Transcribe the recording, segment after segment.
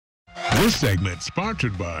This segment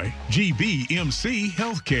sponsored by GBMC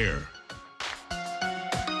Healthcare.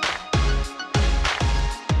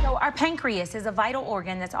 Our pancreas is a vital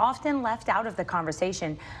organ that's often left out of the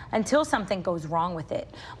conversation until something goes wrong with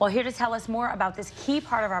it. Well, here to tell us more about this key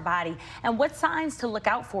part of our body and what signs to look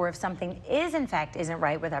out for if something in fact isn't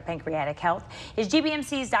right with our pancreatic health is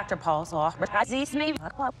GBMC's Dr. Paul Slaw.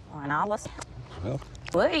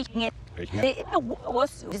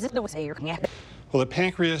 Well, the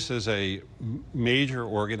pancreas is a major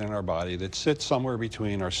organ in our body that sits somewhere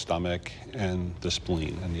between our stomach and the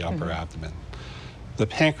spleen and the upper abdomen. The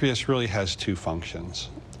pancreas really has two functions.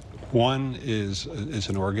 One is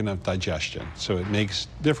an organ of digestion, so it makes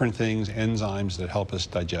different things, enzymes that help us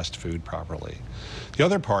digest food properly. The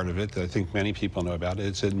other part of it that I think many people know about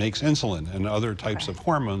is it makes insulin and other types of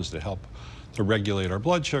hormones that help to regulate our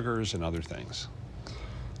blood sugars and other things.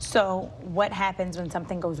 So what happens when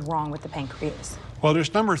something goes wrong with the pancreas? Well, there's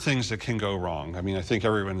a number of things that can go wrong. I mean, I think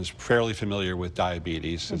everyone is fairly familiar with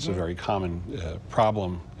diabetes. It's a very common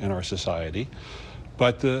problem in our society.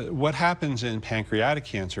 But what happens in pancreatic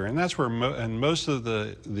cancer, and that's where most of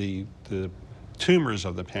the tumors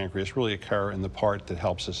of the pancreas really occur in the part that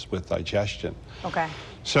helps us with digestion. Okay.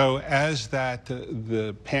 So as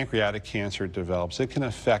the pancreatic cancer develops, it can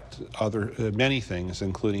affect many things,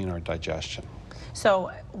 including our digestion.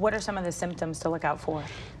 So what are some of the symptoms to look out for?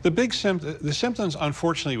 The symptoms,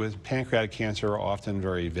 unfortunately, with pancreatic cancer are often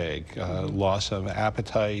very vague. Loss of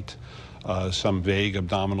appetite, some vague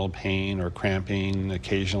abdominal pain or cramping,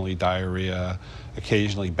 occasionally diarrhea,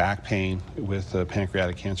 occasionally back pain with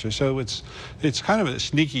pancreatic cancer. So it's kind of a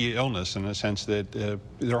sneaky illness in the sense that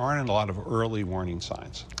there aren't a lot of early warning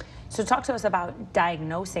signs. So talk to us about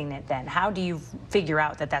diagnosing it then. How do you figure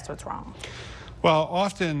out that that's what's wrong? Well,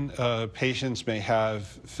 often patients may have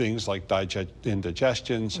things like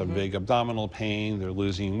indigestion, some vague abdominal pain, they're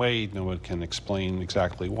losing weight, no one can explain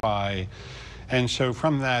exactly why. And so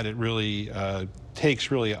from that, it really takes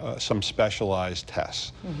some specialized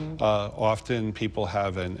tests. Often people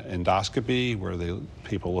have an endoscopy where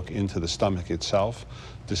people look into the stomach itself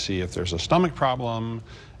to see if there's a stomach problem.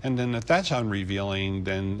 And then if that's unrevealing,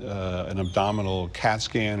 then an abdominal CAT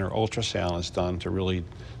scan or ultrasound is done to really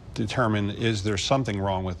determine is there something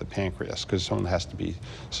wrong with the pancreas, because someone has to be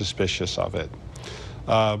suspicious of it.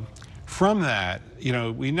 From that,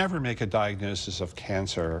 we never make a diagnosis of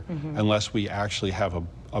cancer unless we actually have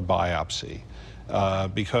a biopsy,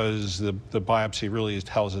 because the biopsy really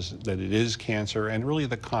tells us that it is cancer, and really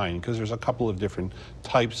the kind, because there's a couple of different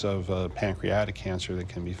types of pancreatic cancer that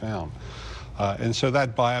can be found. And so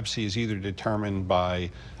that biopsy is either determined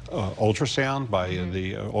by ultrasound, by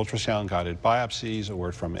the ultrasound-guided biopsies,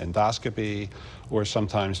 or from endoscopy, or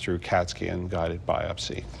sometimes through CAT scan-guided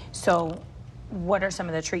biopsy. So what are some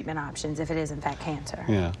of the treatment options if it is in fact cancer?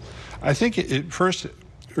 Yeah, I think first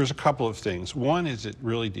there's a couple of things. One is it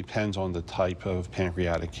really depends on the type of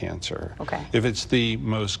pancreatic cancer. Okay. If it's the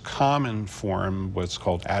most common form, what's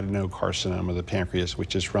called adenocarcinoma of the pancreas,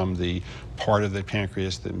 which is from the part of the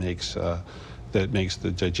pancreas that makes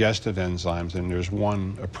the digestive enzymes, and there's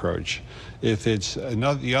one approach. If it's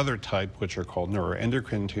the other type, which are called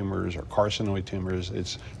neuroendocrine tumors or carcinoid tumors,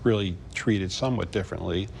 it's really treated somewhat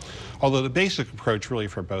differently. Although the basic approach really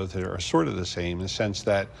for both are sort of the same in the sense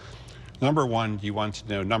that, number one, you want to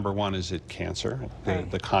know, number one, is it cancer,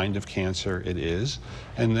 the kind of cancer it is.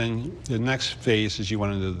 And then the next phase is you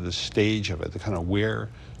want to know the stage of it, the kind of where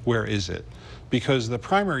is it? Because the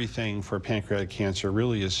primary thing for pancreatic cancer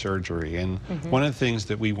really is surgery. And one of the things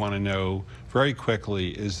that we want to know very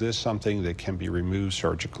quickly, is this something that can be removed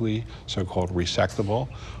surgically, so-called resectable,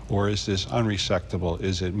 or is this unresectable?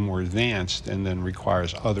 Is it more advanced and then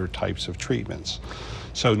requires other types of treatments?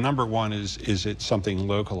 So number one is it something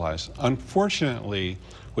localized? Unfortunately,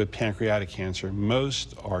 with pancreatic cancer,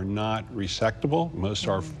 most are not resectable, most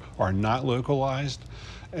are not localized,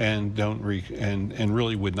 and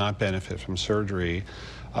really would not benefit from surgery.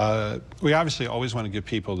 We obviously always want to give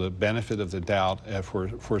people the benefit of the doubt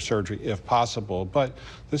for surgery if possible, but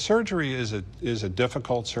the surgery is a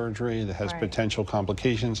difficult surgery that has potential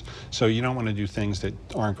complications, so you don't want to do things that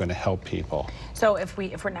aren't going to help people. So if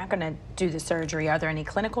we're not going to do the surgery, are there any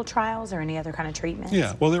clinical trials or any other kind of treatments?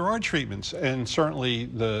 Yeah, well, there are treatments, and certainly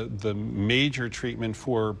the major treatment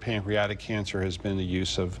for pancreatic cancer has been the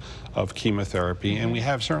use of chemotherapy, and we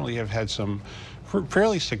certainly have had some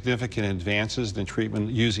fairly significant advances in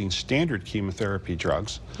treatment using standard chemotherapy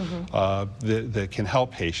drugs that can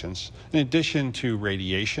help patients, in addition to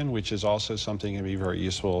radiation, which is also something that can be very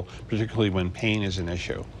useful, particularly when pain is an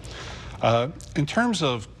issue. In terms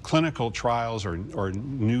of clinical trials or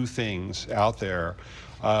new things out there,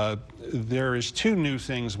 There is two new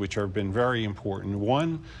things which have been very important.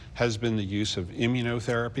 One has been the use of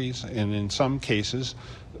immunotherapies, and in some cases,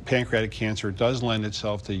 pancreatic cancer does lend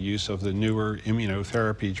itself to the use of the newer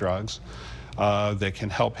immunotherapy drugs that can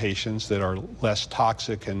help patients, that are less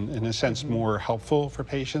toxic and, in a sense, more helpful for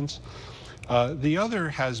patients. The other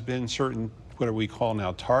has been certain, what we call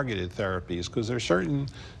now, targeted therapies, because there are certain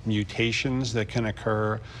mutations that can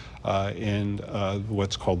occur in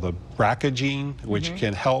what's called the BRCA gene, which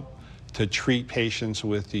can help to treat patients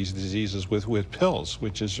with these diseases with pills,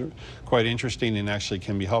 which is quite interesting and actually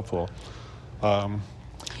can be helpful.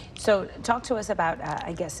 So talk to us about,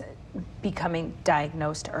 I guess, becoming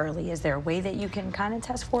diagnosed early. Is there a way that you can kind of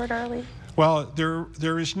test for it early? Well,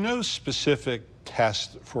 there is no specific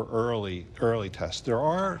test for early tests. There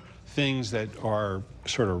are things that are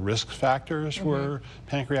sort of risk factors for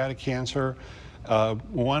pancreatic cancer.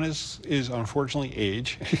 One is unfortunately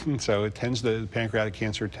age. So pancreatic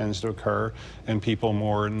cancer tends to occur in people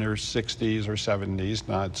more in their 60s or 70s,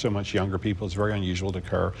 not so much younger people. It's very unusual to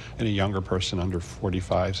occur in a younger person under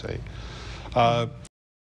 45, say.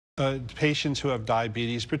 Patients who have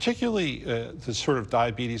diabetes, particularly the sort of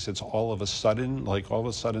diabetes that's all of a sudden, like all of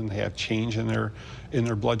a sudden they have change in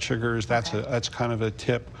their blood sugars, that's kind of a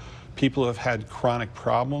tip. People have had chronic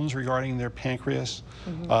problems regarding their pancreas.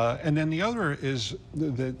 And then the other is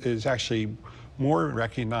actually more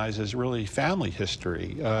recognized as really family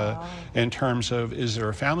history in terms of, is there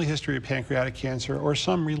a family history of pancreatic cancer or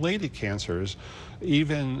some related cancers?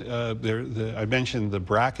 Even I mentioned the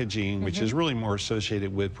BRCA gene, which is really more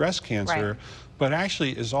associated with breast cancer, but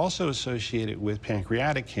actually is also associated with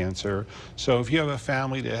pancreatic cancer. So if you have a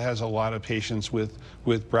family that has a lot of patients with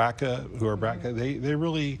BRCA, who are BRCA, they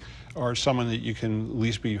really are someone that you can at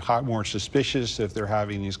least be more suspicious if they're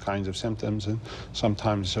having these kinds of symptoms, and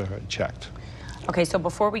sometimes checked. Okay, so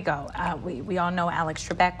before we go, we all know Alex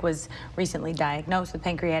Trebek was recently diagnosed with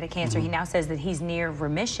pancreatic cancer. He now says that he's near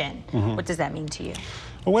remission. What does that mean to you?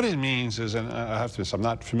 Well, what it means is, and I have to say, I'm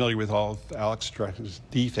not familiar with all Alex Trebek's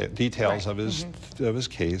details of his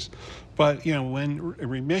case, but you know, when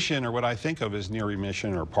remission, or what I think of as near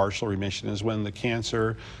remission or partial remission, is when the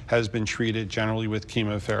cancer has been treated generally with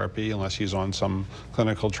chemotherapy, unless he's on some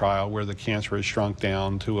clinical trial where the cancer has shrunk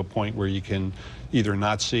down to a point where you can either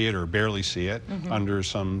not see it or barely see it under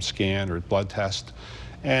some scan or blood test.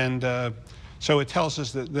 And so it tells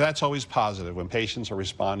us that that's always positive. When patients are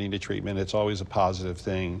responding to treatment, it's always a positive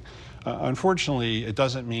thing. Unfortunately, it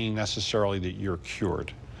doesn't mean necessarily that you're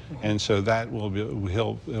cured. And so that will be,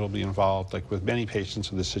 it'll be involved, like with many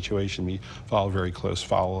patients in this situation, we follow very close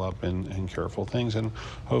follow-up and careful things. And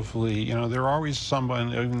hopefully, you know, there are always someone,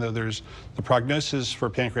 even though the prognosis for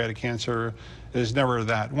pancreatic cancer is never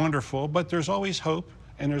that wonderful, but there's always hope,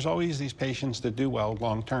 and there's always these patients that do well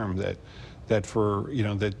long-term that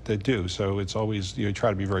do. So it's always, you try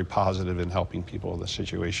to be very positive in helping people in this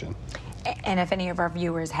situation. And if any of our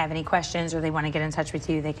viewers have any questions or they want to get in touch with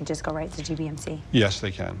you, they can just go right to GBMC? Yes,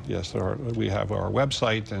 they can. Yes, we have our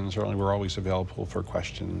website, and certainly we're always available for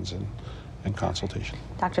questions and consultation.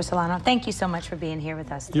 Dr. Celano, thank you so much for being here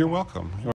with us today. You're welcome.